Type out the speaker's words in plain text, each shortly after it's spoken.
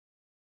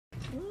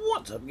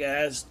What's up,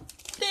 guys?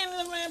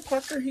 Danny the Man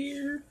Parker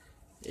here.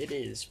 It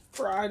is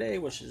Friday,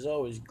 which is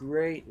always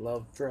great.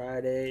 Love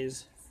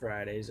Fridays.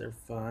 Fridays are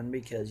fun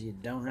because you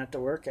don't have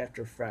to work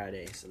after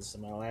Friday. So this is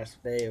my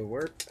last day of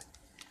work.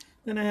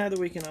 Then I have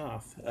the weekend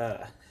off.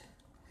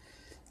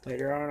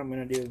 Later on, I'm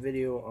going to do a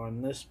video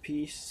on this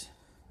piece,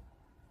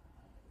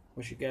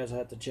 which you guys will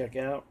have to check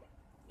out.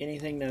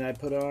 Anything that I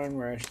put on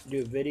where I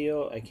do a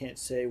video, I can't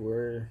say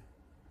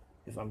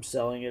if I'm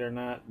selling it or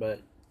not,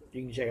 but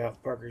you can check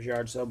out Parker's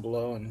Yard Sale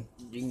below and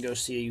you can go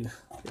see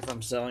if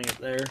I'm selling it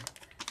there.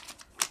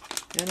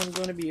 And I'm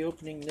going to be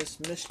opening this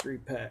mystery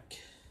pack.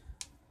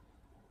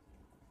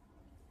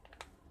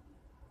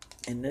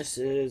 And this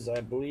is,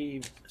 I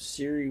believe,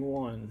 Series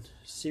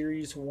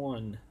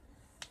 1,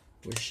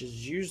 which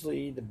is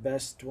usually the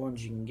best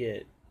ones you can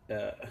get.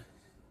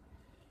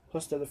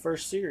 Plus they're the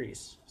first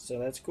series, so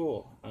that's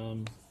cool. A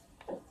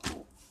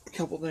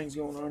couple things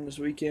going on this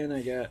weekend.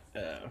 I got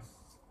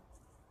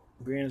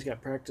Brianna's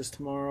got practice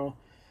tomorrow.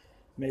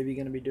 Maybe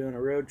going to be doing a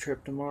road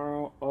trip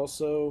tomorrow.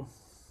 Also,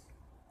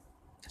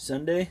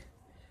 Sunday,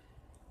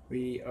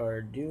 we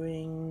are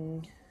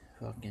doing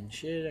fucking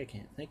shit. I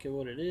can't think of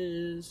what it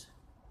is.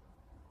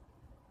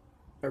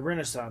 A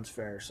Renaissance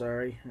fair.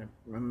 Sorry,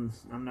 I'm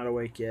not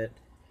awake yet.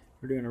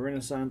 We're doing a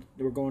Renaissance.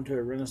 We're going to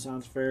a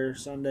Renaissance fair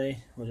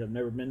Sunday, which I've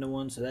never been to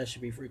one, so that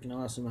should be freaking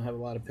awesome. I'll have a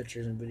lot of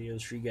pictures and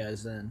videos for you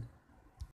guys then.